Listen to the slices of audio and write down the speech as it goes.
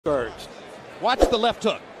First. Watch the left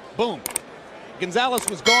hook. Boom. Gonzalez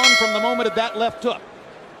was gone from the moment of that left hook.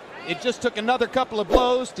 It just took another couple of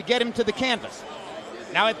blows to get him to the canvas.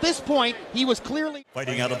 Now at this point, he was clearly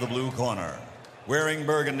fighting out of the blue corner, wearing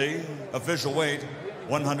burgundy, official weight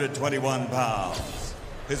 121 pounds.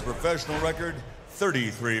 His professional record,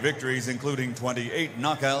 33 victories, including 28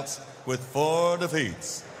 knockouts with 4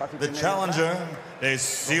 defeats. The challenger de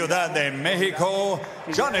Ciudad de Mexico,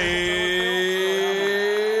 Jhonny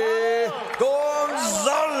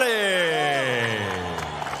Gonzalez.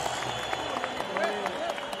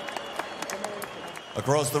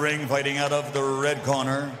 Across the ring, fighting out of the red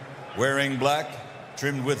corner, wearing black,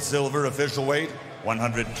 trimmed with silver, official weight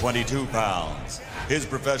 122 pounds. His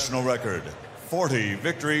professional record, 40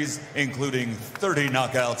 victories, including 30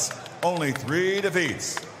 knockouts, only 3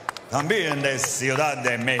 defeats. También de Ciudad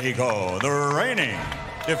de Mexico, the reigning,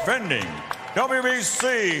 defending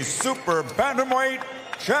WBC Super Bantamweight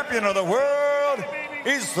Champion of the World,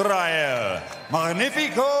 Israel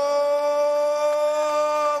Magnifico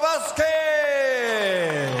Vazquez.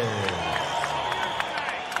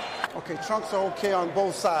 Okay, trunks are okay on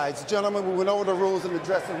both sides. Gentlemen, we went over the rules in the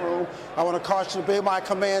dressing room. I want to caution you, obey my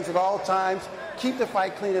commands at all times. Keep the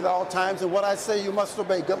fight clean at all times, and what I say you must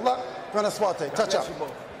obey. Good luck. Buena suerte. Touch up.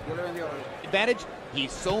 advantage.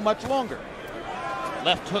 He's so much longer.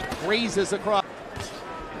 Left hook grazes across.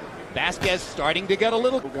 Vazquez starting to get a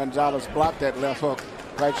little. Gonzalez blocked that left hook.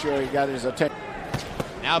 Right sure he got his attention.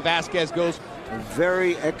 Now Vazquez goes.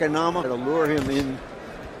 Very economical to lure him in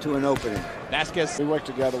to an opening. Vazquez. We worked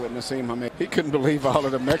together with Nassim Hamed. He couldn't believe all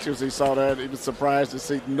of the Mexicans he saw there. He was surprised to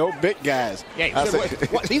see no big guys. Yeah,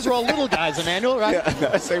 what, these are all little guys, Emmanuel, right?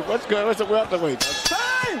 Yeah, I say, what's good? What's the welterweight?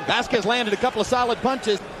 Vazquez landed a couple of solid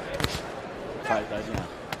punches. Fight right now.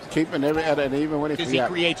 Keeping every other, and even when he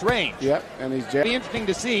creates range. Yep, and he's It'll be interesting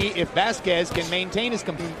to see if Vazquez can maintain his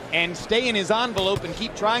and stay in his envelope and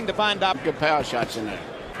keep trying to find out good power shots in there.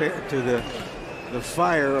 Compared to the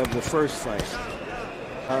fire of the first fight.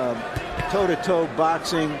 Toe-to-toe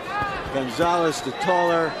boxing. Gonzalez the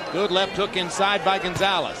taller. Good left hook inside by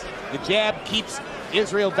Gonzalez. The jab keeps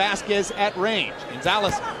Israel Vazquez at range.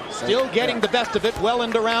 Gonzalez still getting the best of it well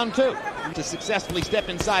into round 2. To successfully step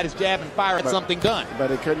inside his jab and fire at something done.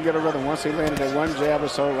 But he couldn't get a rhythm. Once he landed that one jab or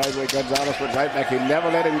so right where Gonzalez went right back, he never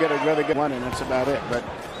let him get a really good one, and that's about it. But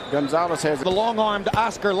Gonzalez has the long-armed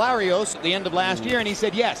Oscar Larios at the end of last year, and he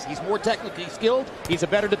said yes, he's more technically skilled, he's a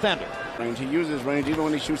better defender. Range. He uses range even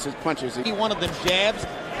when he shoots his punches. One of them jabs,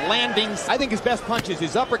 landings. I think his best punch is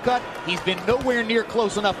his uppercut. He's been nowhere near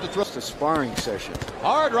close enough to throw. It's a sparring session.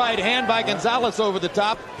 Hard right hand by Gonzalez over the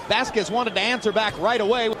top. Vazquez wanted to answer back right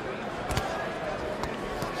away.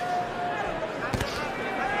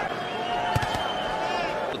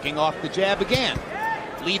 Looking off the jab again.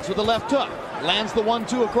 Leads with a left hook. Lands the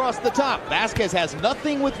 1-2 across the top. Vazquez has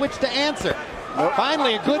nothing with which to answer. Nope.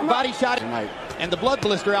 Finally, a good body shot. And the blood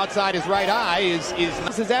blister outside his right eye is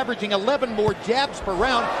averaging 11 more jabs per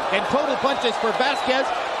round and total punches for Vazquez,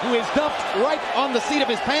 who is dumped right on the seat of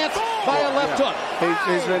his pants by a left hook.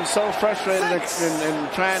 He's been so frustrated in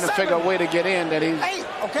trying to figure a way to get in that he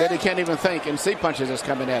can't even think, and C punches is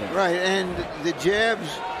coming at him. Right, and the jabs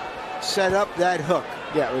set up that hook.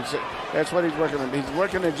 Yeah, that's what he's working on. He's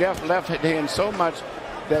working the left hand so much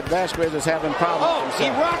that Vazquez is having problems. He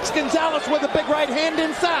rocks Gonzalez with a big right hand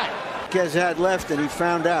inside. Vazquez had left, and he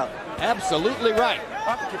found out. Absolutely right.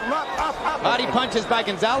 Body punches by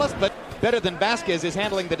Gonzalez, but better than Vazquez is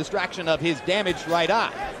handling the distraction of his damaged right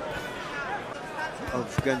eye.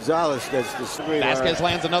 Of Gonzalez gets the screen. Vazquez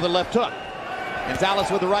lands another left hook.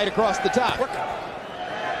 Gonzalez with the right across the top.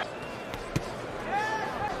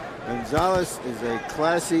 Gonzalez is a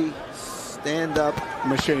classy stand-up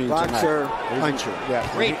machine boxer puncher. Yeah,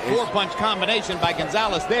 great four-punch combination by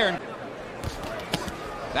Gonzalez there.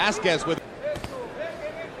 Vazquez with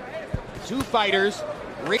 2 fighters.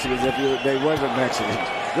 If they wasn't Mexican.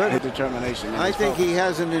 Good determination. I think he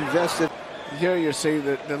hasn't invested. Here you see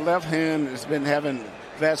that the left hand has been having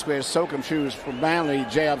Vazquez so confused for mainly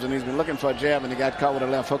jabs, and he's been looking for a jab, and he got caught with a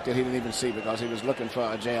left hook that he didn't even see because he was looking for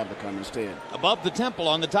a jab to come instead. Above the temple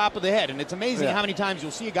on the top of the head, and it's amazing how many times you'll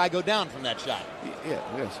see a guy go down from that shot. Yeah,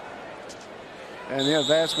 yes. And here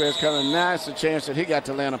Vazquez coming. Now it's a chance that he got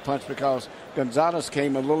to land a punch because Gonzalez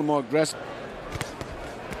came a little more aggressive.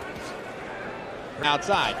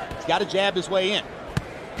 Outside. He's got to jab his way in.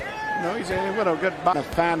 No, he's in with a good body.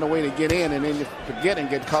 Find a way to get in, and then you forget and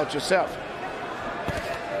get caught yourself.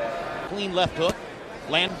 Clean left hook.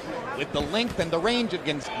 Land with the length and the range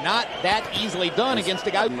against. Not that easily done against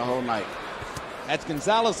a guy. The whole night. That's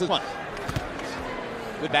Gonzalez's one.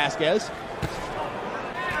 Good Vazquez.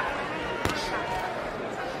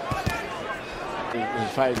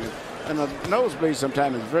 His fight. And a nosebleed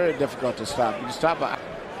sometimes is very difficult to stop. You can stop a...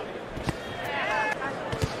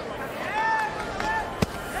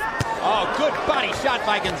 Oh, good body shot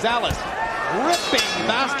by Gonzalez. Ripping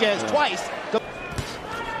Vazquez twice.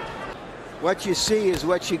 What you see is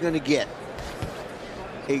what you're going to get.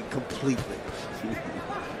 Completely.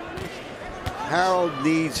 Harold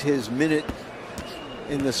needs his minute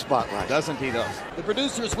in the spotlight. Doesn't he, though? The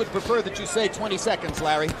producers would prefer that you say 20 seconds,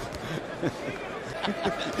 Larry.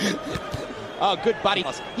 Oh, good body.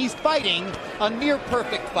 He's fighting a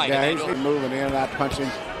near-perfect fight. Yeah, he's moving in and out, punching.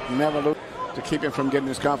 Never lose to keep him from getting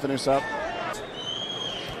his confidence up.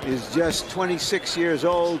 Is just 26 years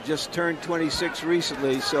old, just turned 26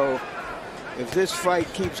 recently, so if this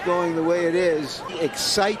fight keeps going the way it is,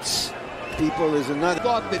 excites people is another. I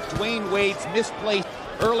thought that Dwayne Wade's misplaced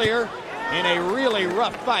earlier in a really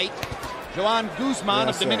rough fight. Joan Guzman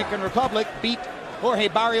of Dominican Republic beat Jorge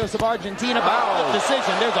Barrios of Argentina by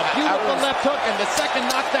decision. There's a beautiful left hook and the second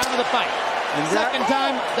knockdown of the fight. And second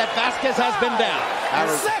time that Vazquez has been down.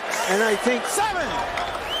 And I think 7,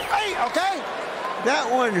 8, okay?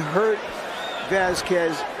 That one hurt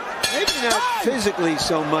Vazquez, maybe not physically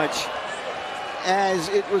so much as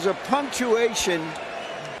it was a punctuation.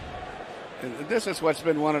 And this is what's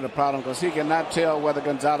been one of the problems, because he cannot tell whether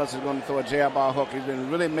Gonzalez is going to throw a jab or a hook. He's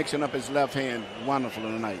been really mixing up his left hand wonderful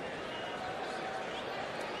tonight.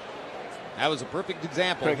 That was a perfect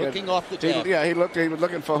example, hooking off the jab. Yeah, he was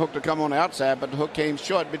looking for a hook to come on the outside, but the hook came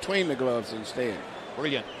short between the gloves instead.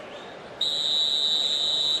 Brilliant.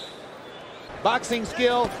 Boxing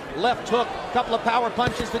skill, left hook, couple of power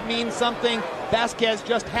punches that mean something. Vazquez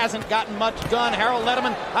just hasn't gotten much done. Harold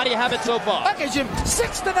Letterman, how do you have it so far? Okay, Jim,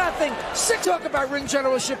 6-0. 6 talk about ring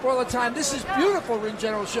generalship all the time. This is beautiful ring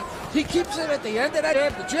generalship. He keeps it at the end of that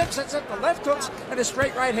jab. The jab sets up the left hooks and the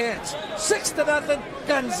straight right hands. 6-0,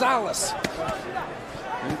 Gonzalez.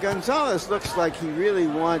 And Gonzalez looks like he really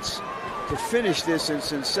wants to finish this in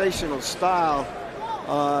sensational style.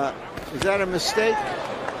 Is that a mistake?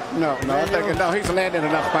 No, I think no. He's landing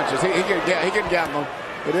enough punches. He can gamble.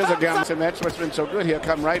 It is a gamble, and that's what's been so good. He'll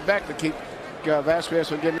come right back to keep Vazquez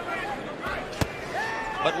from getting.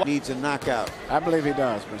 But needs a knockout. I believe he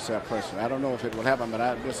does, myself personally. I don't know if it will happen, but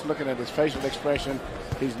I'm just looking at his facial expression.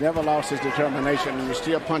 He's never lost his determination, and he's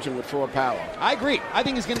still punching with full power. I agree. I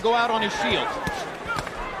think he's going to go out on his shield.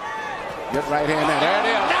 Good right hand there. There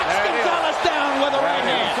it is. Knocks Gonzalez down with a right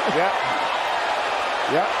hand.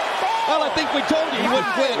 Yep. Well, I think we told you he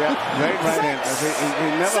wouldn't quit. Yeah, great right hand.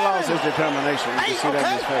 He never lost his determination. You can see that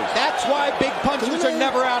in his face. That's why big punchers are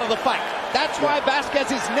never out of the fight. That's why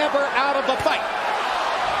Vazquez is never out of the fight.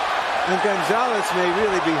 And Gonzalez may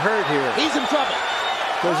really be hurt here. He's in trouble.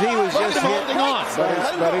 Because he was just holding on.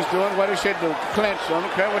 But he's doing what he should do. Clench. Don't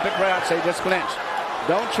care what the crowd say. Just clench.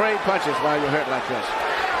 Don't trade punches while you're hurt like this.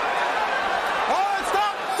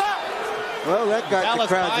 Well, that got the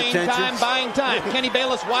crowd's attention. Buying time. Kenny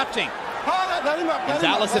Bayless watching.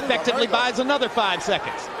 Gonzalez effectively buys another 5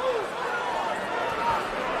 seconds.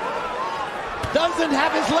 Doesn't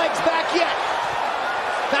have his legs back yet.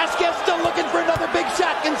 Vazquez still looking for another big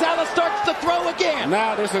shot. Gonzalez starts to throw again.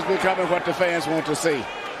 Now this is becoming what the fans want to see.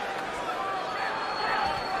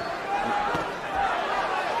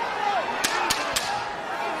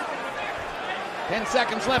 Ten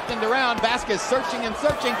seconds left in the round. Vazquez searching and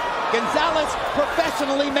searching. Gonzalez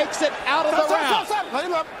professionally makes it out of the round. Let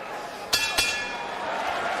him up.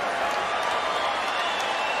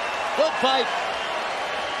 Good fight.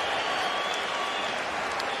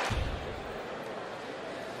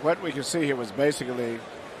 What we can see here was basically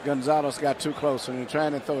Gonzalez got too close. When you're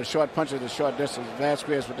trying to throw a short punch at a short distance,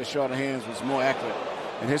 Vazquez with the shorter hands was more accurate.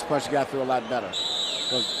 And his punch got through a lot better.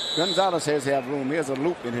 Because Gonzalez has to have room. He has a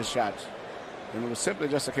loop in his shots. And it was simply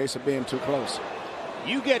just a case of being too close.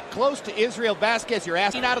 You get close to Israel Vazquez, you're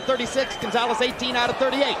 18 out of 36. Gonzalez 18 out of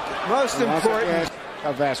 38. Most important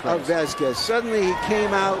of Vazquez. Suddenly he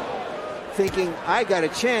came out thinking, I got a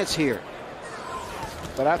chance here.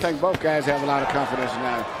 But I think both guys have a lot of confidence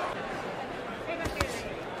now.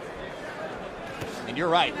 And you're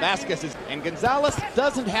right, Vazquez is, and Gonzalez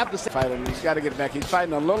doesn't have the same fight. He's got to get back. He's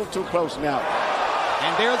fighting a little too close now.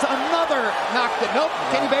 And there's another knock that, nope,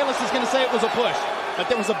 Kenny Bayless is going to say it was a push. But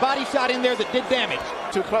there was a body shot in there that did damage.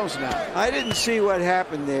 Too close now. I didn't see what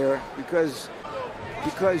happened there because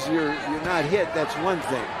you're not hit, that's one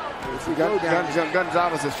thing. If you go down,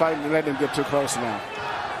 Gonzalez is fighting to let him get too close now.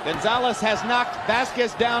 Gonzalez has knocked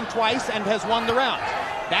Vazquez down twice and has won the round.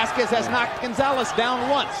 Vazquez has knocked Gonzalez down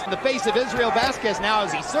once. In the face of Israel Vazquez now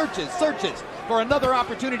as he searches for another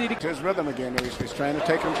opportunity to his rhythm again. He's trying to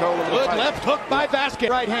take control of the fight. fight. Good left hook by Vazquez.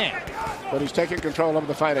 Right hand. But he's taking control of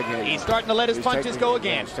the fight again. He's starting to let his punches go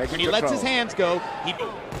again. When he lets his hands go, he...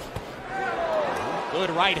 Good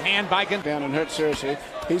right hand by Gonzalez. Down and hurt seriously.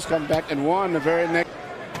 He's come back and won the very next.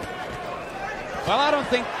 Well, I don't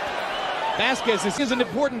think Vazquez, this isn't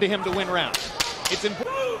important to him to win rounds. It's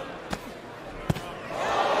important.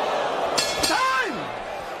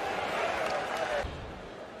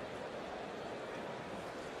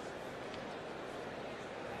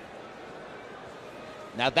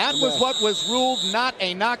 Now that was what was ruled not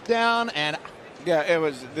a knockdown, and yeah, it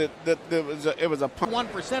was it was a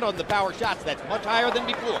 1% on the power shots. That's much higher than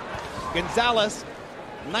before. Gonzalez,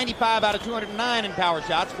 95 out of 209 in power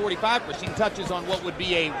shots, 45% touches on what would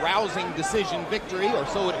be a rousing decision victory, or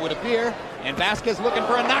so it would appear. And Vazquez looking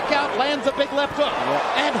for a knockout, lands a big left hook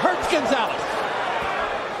and hurts Gonzalez.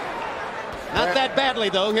 Not that badly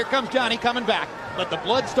though. Here comes Jhonny coming back. But the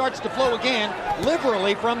blood starts to flow again,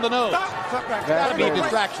 liberally from the nose. Got to be a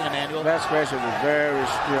distraction, Emmanuel. Vazquez is very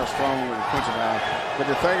strong with the punching power. But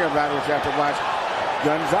the thing about it is you have to watch,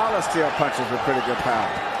 Gonzalez still punches with pretty good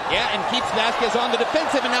power. Yeah, and keeps Vazquez on the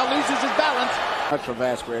defensive and now loses his balance. Much for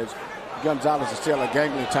Vazquez. Gonzalez is still a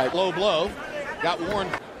gangly type. Low blow. Got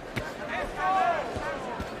warned.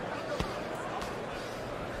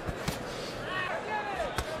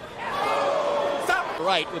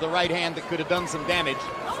 Right with a right hand that could have done some damage.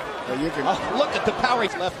 You can, look at the power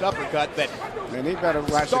left uppercut that. And he better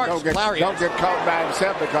watch it. Don't get caught by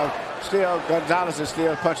himself, because still Gonzalez is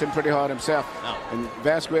still punching pretty hard himself. No. And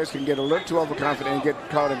Vazquez can get a little too overconfident and get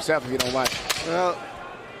caught himself if you don't watch. Well,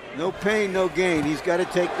 no pain, no gain. He's got to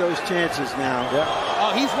take those chances now. Yeah.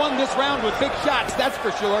 Oh, he's won this round with big shots, that's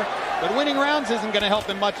for sure. But winning rounds isn't going to help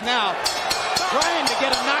him much now. Trying to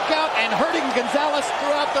get a knockout and hurting Gonzalez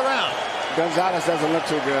throughout the round. Gonzalez doesn't look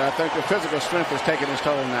too good. I think the physical strength is taking its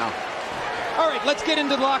toll now. All right, let's get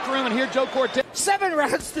into the locker room and hear Joe Cortez. 7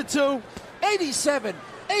 rounds to 2, 87-81,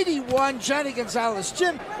 Jhonny Gonzalez.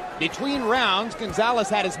 Jim. Between rounds, Gonzalez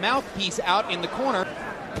had his mouthpiece out in the corner.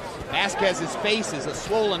 Vazquez's face is a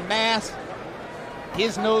swollen mass.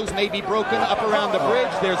 His nose may be broken up around the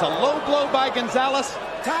bridge. There's a low blow by Gonzalez.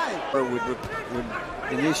 Time. Would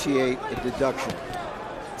initiate a deduction.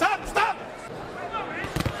 Stop!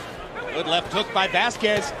 Good left hook by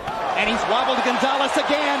Vazquez, and he's wobbled Gonzalez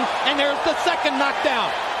again, and there's the second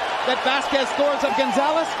knockdown that Vazquez scores of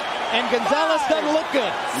Gonzalez, and Gonzalez doesn't look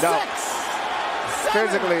good. No.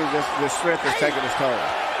 Physically, the strength is taking its toll.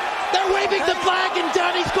 They're waving the flag in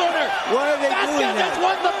Jhonny's corner. Why are they doing Vazquez that? has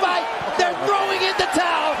won the fight. They're throwing in the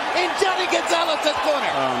towel in Jhonny Gonzalez's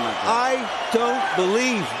corner. I don't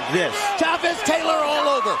believe this. Chavez Taylor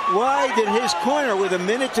all over. Why did his corner, with a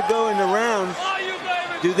minute to go in the round,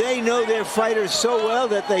 do they know their fighters so well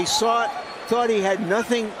that they thought he had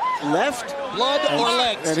nothing left? Blood or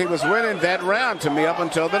legs? And he was winning that round to me up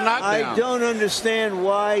until the knockdown. I don't understand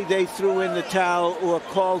why they threw in the towel or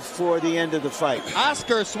called for the end of the fight.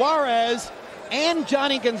 Oscar Suarez and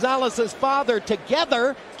Jhonny Gonzalez's father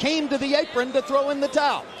together came to the apron to throw in the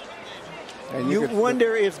towel. And you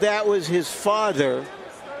wonder if that was his father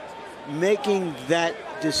making that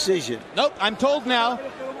decision. Nope, I'm told now.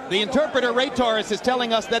 The interpreter, Ray Torres, is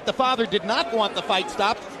telling us that the father did not want the fight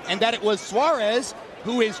stopped and that it was Suarez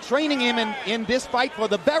who is training him in this fight for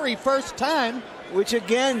the very first time. Which,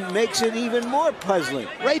 again, makes it even more puzzling.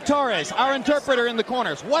 Ray Torres, our interpreter in the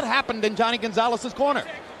corners. What happened in Jhonny Gonzalez's corner?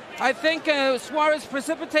 I think Suarez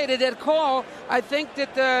precipitated that call. I think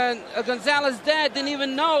that Gonzalez's dad didn't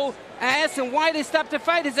even know. I asked him why they stopped the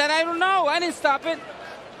fight. He said, I don't know. I didn't stop it.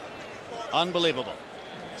 Unbelievable.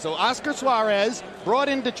 So Oscar Suarez brought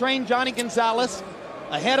in to train Jhonny Gonzalez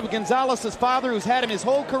ahead of Gonzalez's father, who's had him his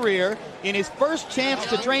whole career. In his first chance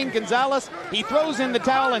to train Gonzalez, he throws in the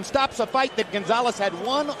towel and stops a fight that Gonzalez had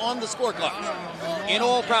won on the scorecard, in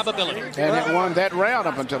all probability. And it won that round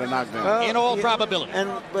up until the knockdown. In all probability.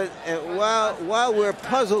 But while we're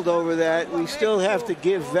puzzled over that, we still have to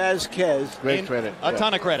give Vazquez great credit. A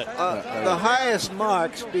ton of credit. The highest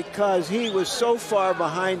marks, because he was so far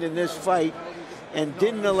behind in this fight and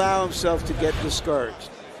didn't allow himself to get discouraged.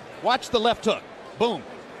 Watch the left hook. Boom.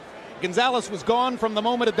 Gonzalez was gone from the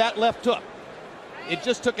moment of that left hook. It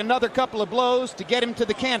just took another couple of blows to get him to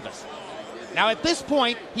the canvas. Now, at this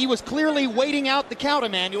point, he was clearly waiting out the count,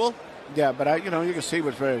 Emmanuel. Yeah, but you can see it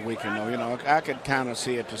was very weak. I could kind of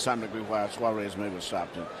see it to some degree why Suarez maybe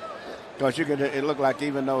stopped him, because it looked like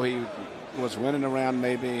even though he was winning the round,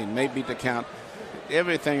 maybe and may beat the count,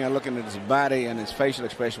 everything looking at his body and his facial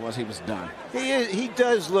expression was he was done. He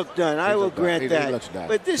does look done. I will grant that. He looks done.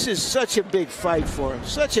 But this is such a big fight for him,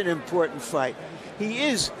 such an important fight. He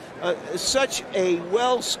is such a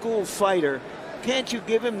well-schooled fighter. Can't you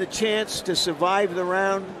give him the chance to survive the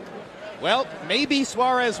round? Well, maybe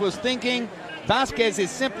Suarez was thinking Vazquez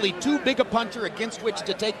is simply too big a puncher against which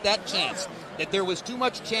to take that chance, that there was too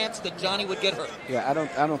much chance that Jhonny would get hurt. Yeah, I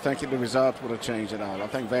don't think the result would have changed at all. I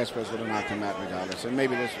think Vazquez would have knocked him out regardless, and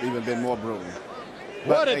maybe this even been more brutal.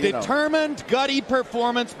 What a determined, gutty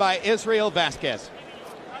performance by Israel Vazquez.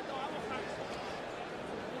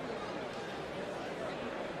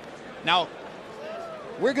 Now,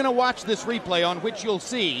 we're going to watch this replay on which you'll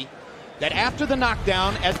see that after the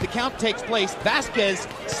knockdown, as the count takes place, Vazquez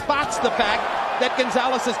spots the fact that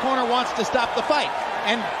Gonzalez's corner wants to stop the fight.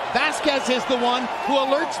 And Vazquez is the one who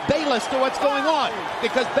alerts Bayless to what's going on,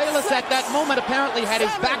 because Bayless at that moment apparently had his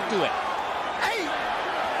back to it.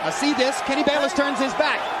 See this? Kenny Bayless turns his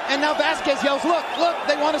back. And now Vazquez yells, look, look,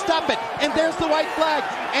 they want to stop it. And there's the white flag.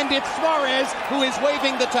 And it's Suarez who is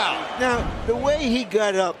waving the towel. Now, the way he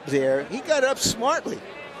got up there, he got up smartly.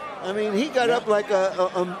 I mean, he got up like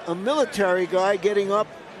a military guy getting up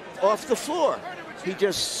off the floor. He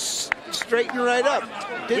just straightened right up.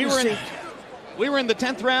 We were in the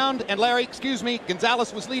 10th round, and Larry, excuse me,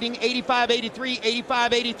 Gonzalez was leading 85-83,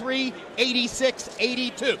 85-83,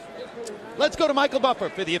 86-82. Let's go to Michael Buffer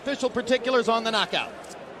for the official particulars on the knockout.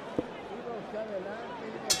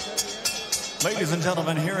 Ladies and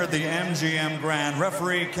gentlemen, here at the MGM Grand,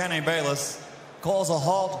 referee Kenny Bayless calls a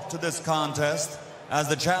halt to this contest as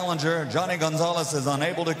the challenger, Jhonny Gonzalez, is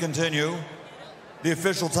unable to continue. The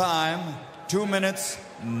official time, 2 minutes,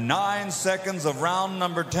 9 seconds of round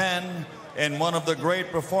number 10 in one of the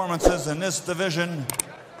great performances in this division.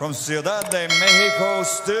 From Ciudad de Mexico,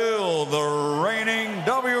 still the reigning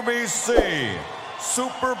WBC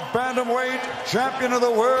Super Bantamweight Champion of the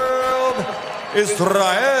World,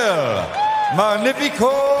 Israel Magnifico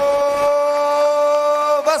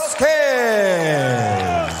Vazquez.